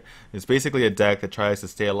opponent here. It's basically a deck that tries to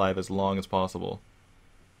stay alive as long as possible.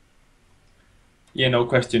 Yeah, no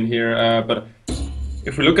question here. But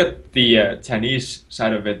if we look at the Chinese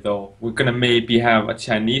side of it, though, we're gonna maybe have a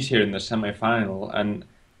Chinese here in the semi-final, and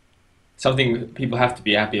something people have to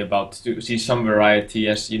be happy about to see some variety.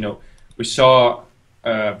 As you know, we saw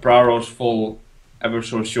Braros fall ever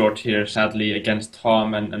so short here, sadly, against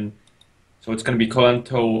Tom, and so it's gonna be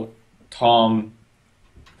Kolento, Tom,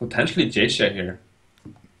 potentially Jiesha here.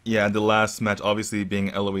 Yeah, the last match obviously being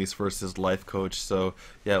Eloise versus Life Coach. So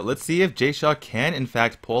yeah, let's see if Jiesha can in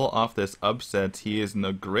fact pull off this upset. He is in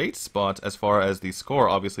a great spot as far as the score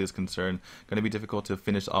obviously is concerned. Going to be difficult to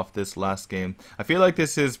finish off this last game. I feel like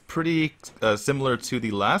this is pretty similar to the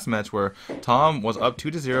last match where Tom was up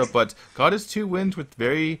 2-0, but got his 2 wins with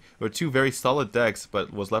two very solid decks,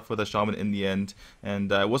 but was left with a Shaman in the end, and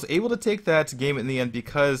was able to take that game in the end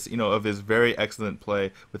because of his very excellent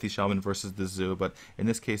play with the Shaman versus the Zoo. But in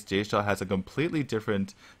this case, Jiesha has a completely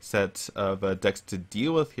different set of decks to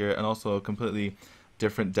deal with here, and also a completely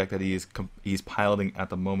different deck that he's piloting at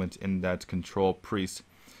the moment in that Control Priest.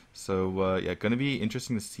 So yeah, going to be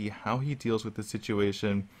interesting to see how he deals with this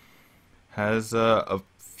situation. Has a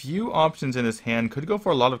few options in his hand. Could go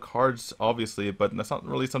for a lot of cards, obviously, but that's not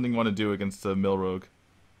really something you want to do against a Mill Rogue.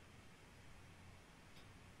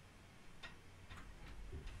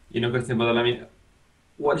 Question about that. I mean,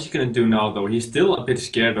 what is he going to do now, though? He's still a bit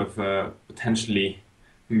scared of potentially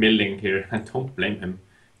milling here. I don't blame him.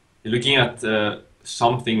 You're looking at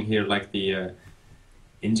something here like the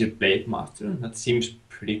Injured Blade Master. That seems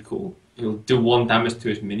pretty cool. He'll do 1 damage to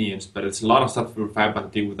his minions, but it's a lot of stuff for Firebat to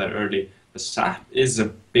deal with that early. The Sap is a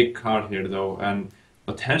big card here, though, and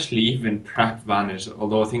potentially even Prep Vanish,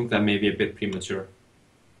 although I think that may be a bit premature.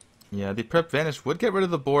 Yeah, the Prep Vanish would get rid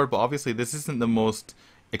of the board, but obviously this isn't the most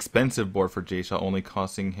expensive board for Jiesha, only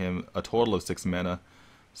costing him a total of 6 mana.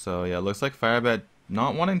 So yeah, looks like Firebat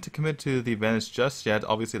not wanting to commit to the Vanish just yet.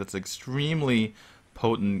 Obviously that's an extremely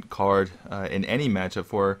potent card in any matchup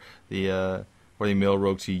for the Mill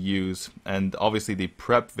Rogue to use, and obviously the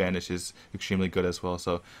Prep Vanish is extremely good as well.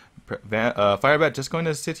 So Firebat just going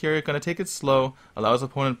to sit here, going to take it slow, allows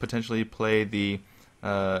opponent potentially play the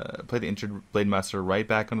Injured Blade Master right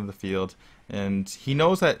back onto the field, and he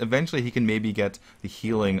knows that eventually he can maybe get the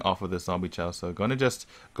healing off of the Zombie Chow, so going to just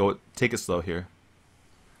go take it slow here.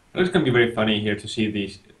 It's going to be very funny here to see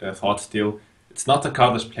these Thought Steal. It's not a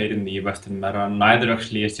card that's played in the Western meta, neither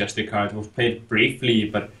actually is just a card. It was played briefly,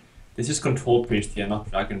 but this is Control Priest here, not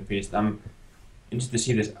Dragon Priest. I'm interested to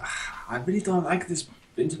see this. I really don't like this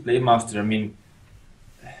Injured Blade Master. I mean,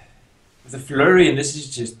 with the flurry, and this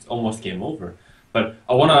is just almost game over. But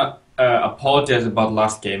I want to apologize about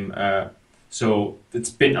last game. So it's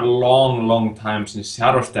been a long, long time since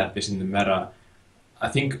Shadow Step is in the meta. I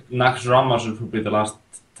think Nax Ramas was probably the last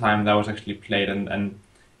time that was actually played, and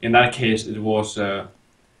in that case it was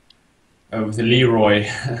with the Leroy,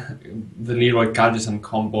 the Leroy Gadgeson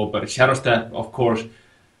combo. But Shadow Step, of course,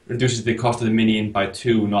 reduces the cost of the minion by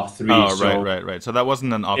 2, not 3. Oh, so right. So that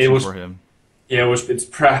wasn't an option for him. Yeah, it's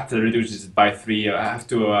Prep that reduces it by 3. I have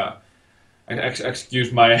to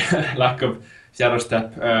excuse my lack of Shadow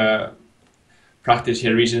Step practice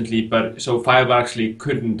here recently, but so Firebat actually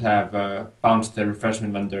couldn't have bounced the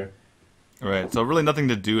refreshment vendor. Right, so really nothing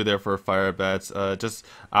to do there for Firebat, just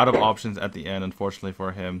out of options at the end, unfortunately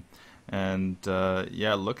for him. And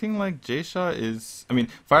yeah, looking like Jiesha is, I mean,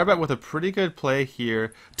 Firebat with a pretty good play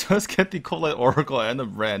here does get the Cold Oracle and the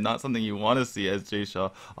Brand, not something you want to see as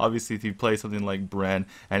Jiesha. Obviously, if you play something like Brand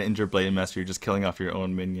and Injured Blade Master, you're just killing off your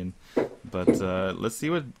own minion. But let's see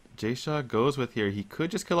what Jiesha goes with here. He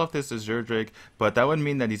could just kill off this Azure Drake, but that would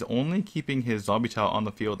mean that he's only keeping his Zombie Chow on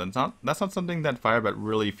the field, and that's not something that Firebat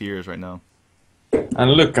really fears right now.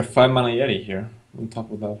 And look, a 5-mana Yeti here on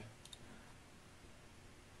top of that.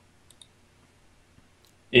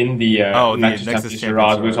 In the Nexus Championship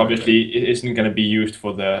Rod, which obviously isn't going to be used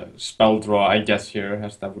for the spell draw, I guess, here,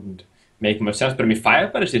 as that wouldn't make much sense. But I mean,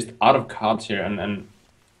 Firebat is just out of cards here, and I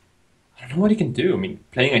don't know what he can do. I mean,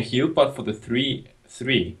 playing a heal bot for the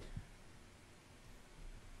 3/3.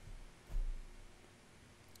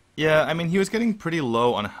 Yeah, I mean, he was getting pretty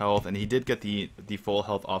low on health, and he did get the full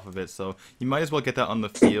health off of it, so you might as well get that on the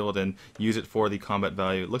field and use it for the combat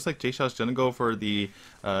value. It looks like Jiesha's going to go for the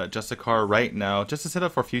Justicar right now, just to set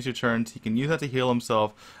up for future turns. He can use that to heal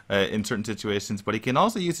himself in certain situations, but he can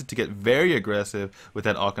also use it to get very aggressive with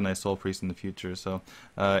that Arcanized Soul Priest in the future, so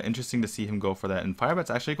interesting to see him go for that. And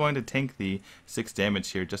Firebat's actually going to tank the 6 damage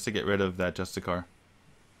here, just to get rid of that Justicar.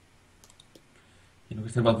 You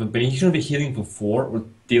know, about the but he's gonna be healing for 4 or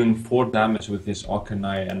dealing 4 damage with his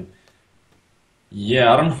Arcanine, and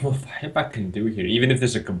yeah, I don't know what Firebat can do here. Even if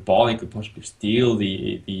there's a Cabal, he could possibly steal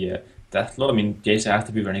the Deathlord. I mean, Jiesha has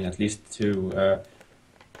to be running at least 2.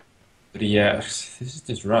 But yeah, this is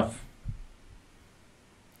just rough.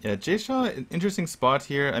 Yeah, Jiesha, interesting spot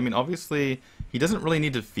here. I mean, obviously, he doesn't really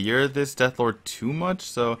need to fear this Deathlord too much,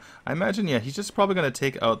 so I imagine, yeah, he's just probably going to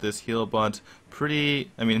take out this heal bot pretty,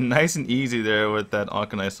 I mean, nice and easy there with that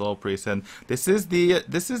Arcanized Soul Priest, and this is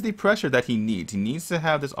the pressure that he needs. He needs to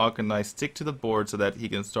have this Arcanized stick to the board so that he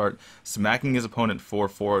can start smacking his opponent for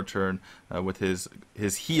a turn with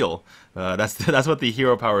his heal. That's what the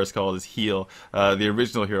hero power is called, is heal. The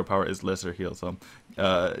original hero power is lesser heal, so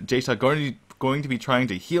Jiesha going to be trying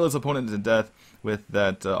to heal his opponent to death with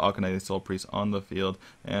that Arcanized Soul Priest on the field.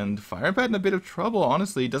 And Firebat in a bit of trouble,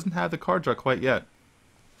 honestly. He doesn't have the card draw quite yet.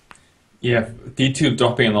 Yeah, D2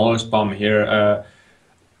 dropping an Knowledge Bomb here.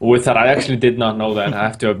 With that, I actually did not know that, I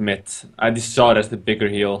have to admit. I just saw it as the bigger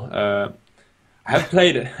heal. I have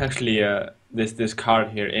played, actually, this card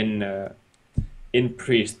here in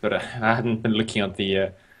Priest, but I hadn't been looking at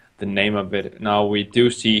the name of it. Now, we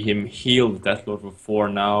do see him heal the Deathlord for 4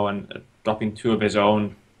 now, and dropping 2 of his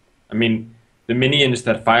own. I mean, the minions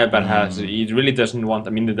that Firebat has, he really doesn't want.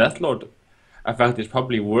 I mean, the Deathlord effect is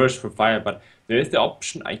probably worse for Firebat. There is the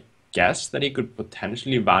option, I guess, that he could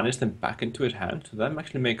potentially vanish them back into his hand, so that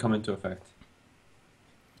actually may come into effect.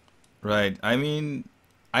 Right. I mean,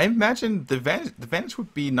 I imagine the vanish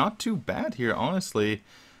would be not too bad here, honestly.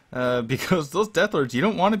 Because those Deathlords, you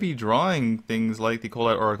don't want to be drawing things like the Cold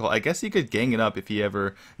Light Oracle. I guess he could gang it up if he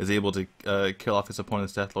ever is able to kill off his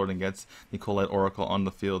opponent's Deathlord and gets the Cold Light Oracle on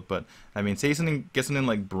the field. But, I mean, say something gets something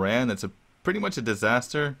like Bran, that's pretty much a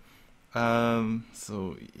disaster.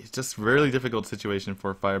 So, it's just a really difficult situation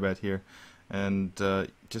for Firebat here. And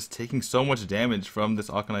just taking so much damage from this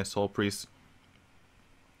Arcanized Soul Priest.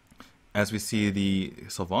 As we see the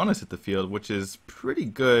Sylvanas hit the field, which is pretty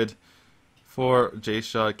good for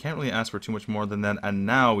Jiesha. Can't really ask for too much more than that. And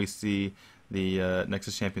now we see the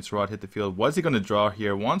Nexus Champion's Rod hit the field. What's he going to draw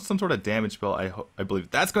here? Wants some sort of damage spell, I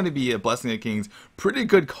believe. That's going to be a Blessing of Kings. Pretty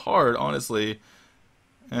good card, honestly.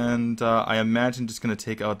 And I imagine just going to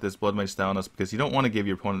take out this Blood Mage Thalnos, because you don't want to give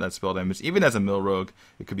your opponent that spell damage. Even as a mill rogue,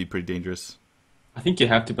 it could be pretty dangerous. I think you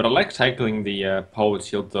have to, but I like cycling the Poet's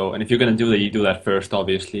Shield though, and if you're gonna do that, you do that first,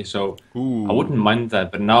 obviously, so Ooh. I wouldn't mind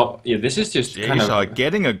that, but now, yeah, this is just Jiesha kind of...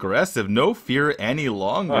 getting aggressive, no fear any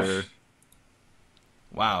longer.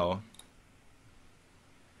 Wow.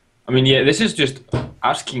 I mean, yeah, this is just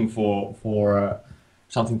asking for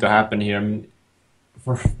something to happen here. I mean,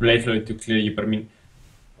 for Blade Fluid to clear you, but I mean,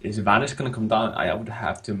 is Vanish going to come down? I would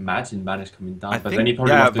have to imagine Vanish coming down, but then he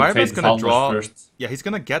probably wants to trade Thalnos first. Yeah, he's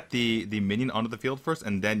going to get the minion onto the field first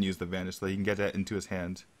and then use the Vanish so he can get that into his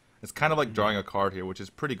hand. It's kind of like drawing a card here, which is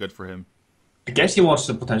pretty good for him. I guess he wants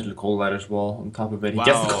the potential Cold Light as well on top of it. He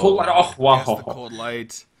gets the Cold Light. Oh, wow. He gets the Cold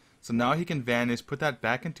Light. So now he can Vanish, put that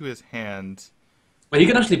back into his hand. But he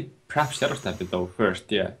can actually perhaps Shadow Step it though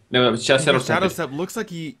first, yeah. No, Shadow Step looks like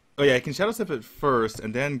he... Oh yeah, he can Shadow Step it first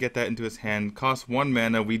and then get that into his hand. Costs 1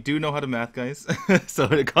 mana. We do know how to math, guys. So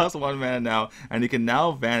it costs 1 mana now, and he can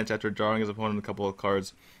now Vanish after drawing his opponent a couple of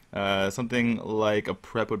cards. Something like a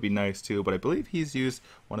prep would be nice too, but I believe he's used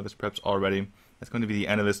one of his preps already. That's going to be the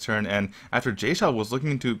end of his turn, and after Jiesha was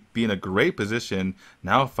looking to be in a great position,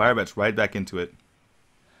 now Firebat's right back into it.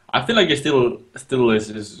 I feel like he still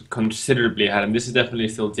is considerably ahead, and this is definitely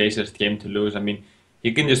still Jiesha's game to lose. I mean,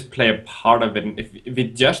 he can just play a part of it, and if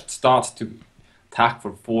it just starts to attack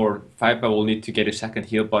for 4, Firebat will need to get a second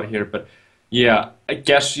heal bar here, but yeah, I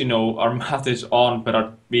guess, you know, our math is on, but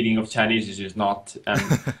our reading of Chinese is just not.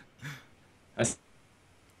 And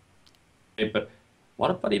but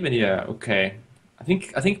what about even yeah? Okay, I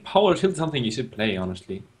think power shield is something you should play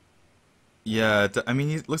honestly. Yeah, I mean,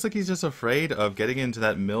 he looks like he's just afraid of getting into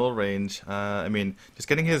that mill range. I mean, just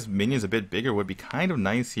getting his minions a bit bigger would be kind of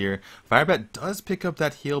nice here. Firebat does pick up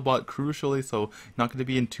that heal bot crucially, so not going to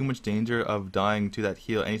be in too much danger of dying to that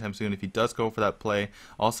heal anytime soon if he does go for that play.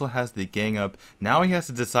 Also has the gang up. Now he has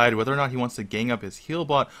to decide whether or not he wants to gang up his heal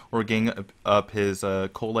bot or gang up his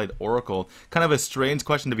Cold Oracle. Kind of a strange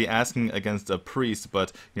question to be asking against a priest,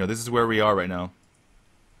 but, you know, this is where we are right now.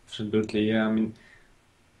 Absolutely, yeah. I mean,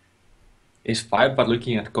 is Firebat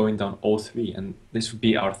looking at going down 0-3, and this would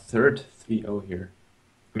be our third 3-0 here.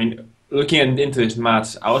 I mean, into this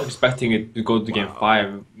match, I was expecting it to go to game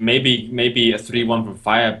 5, maybe a 3-1 from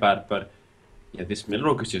Firebat, but yeah, this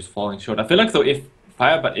Milrogue is just falling short. I feel like though if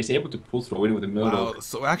Firebat is able to pull through a win with the Milrogue,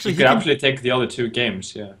 so actually he could actually take the other 2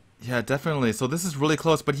 games, yeah. Yeah, definitely. So this is really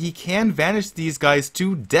close, but he can vanish these guys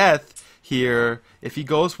to death here if he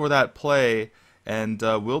goes for that play. And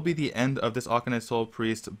will be the end of this Akanai Soul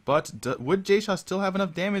Priest. But would Jiesha still have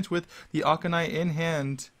enough damage with the Akanai in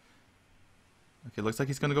hand? Okay, looks like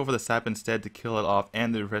he's going to go for the sap instead to kill it off.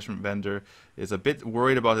 And the refreshment vendor is a bit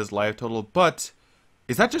worried about his life total. But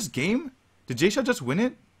is that just game? Did Jiesha just win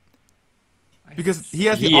it? Because he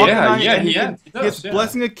has the Akanai and he has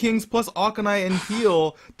Blessing of Kings plus Akanai and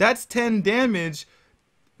heal. That's 10 damage.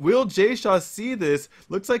 Will Jiesha see this?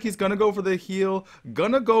 Looks like he's gonna go for the heal,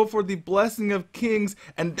 gonna go for the Blessing of Kings,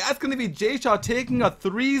 and that's gonna be Jiesha taking a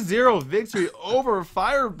 3-0 victory over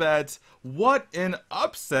Firebat. What an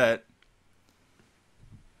upset!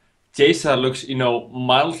 Jiesha looks, you know,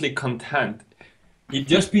 mildly content. He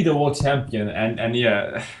just beat the world champion, and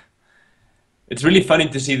yeah, it's really funny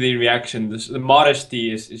to see the reaction. The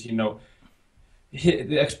modesty is you know.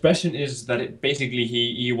 The expression is that basically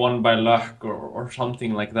he won by luck or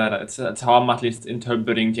something like that. That's how I'm at least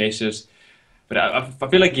interpreting Jiesha's. But I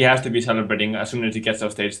feel like he has to be celebrating as soon as he gets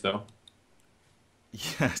off stage, though.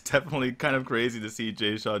 Yeah, it's definitely kind of crazy to see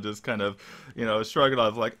Jiesha just kind of, you know, shrug it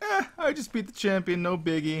off like, I just beat the champion, no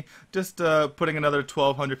biggie. Just putting another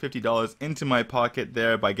 $1,250 into my pocket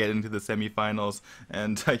there by getting to the semifinals.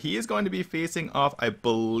 And he is going to be facing off, I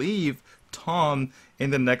believe, Tom in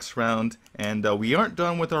the next round, and we aren't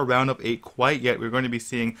done with our round of 8 quite yet. We're going to be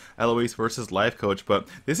seeing Eloise versus Life Coach, but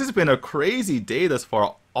this has been a crazy day thus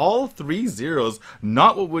far. All 3 zeros,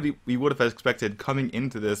 not what we would have expected coming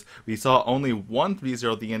into this. We saw only 1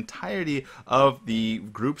 3-0 the entirety of the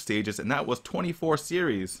group stages, and that was 24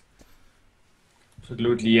 series.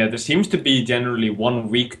 Absolutely, yeah. There seems to be generally one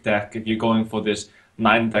weak deck if you're going for this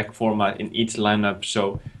 9-deck format in each lineup,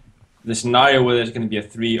 so the scenario where there's going to be a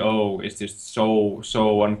 3-0 is just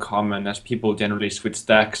so uncommon as people generally switch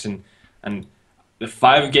decks, and the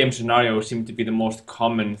 5-game scenario seems to be the most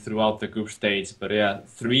common throughout the group stage. But yeah,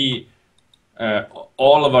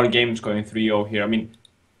 all of our games going 3-0 here. I mean,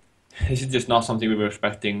 this is just not something we were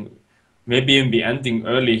expecting. Maybe even be ending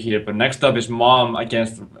early here. But next up is Mom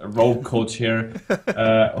against Rogue Coach here.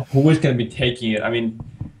 Who is going to be taking it? I mean,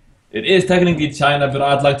 it is technically China, but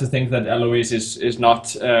I'd like to think that Eloise is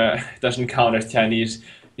not doesn't count as Chinese.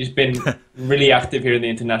 He's been really active here in the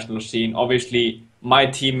international scene. Obviously, my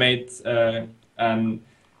teammate, and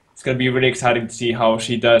it's going to be really exciting to see how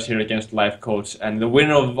she does here against Life Coach. And the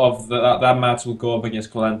winner of that match will go up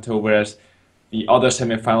against Colento, whereas the other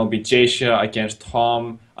semifinal will be Jiesha against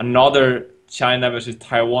Tom. Another China versus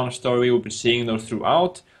Taiwan story. We've been seeing those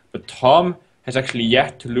throughout, but Tom has actually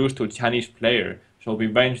yet to lose to a Chinese player. So it'll be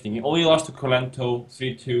very interesting. He only lost to Colento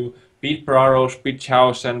 3-2, beat Bararos, beat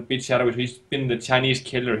Chaosen, beat Shadow. He's been the Chinese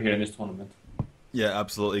killer here in this tournament. Yeah,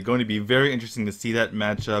 absolutely. Going to be very interesting to see that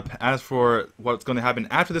matchup. As for what's going to happen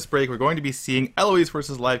after this break, we're going to be seeing Eloise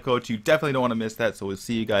versus Life Coach. You definitely don't want to miss that, so we'll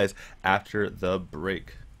see you guys after the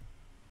break.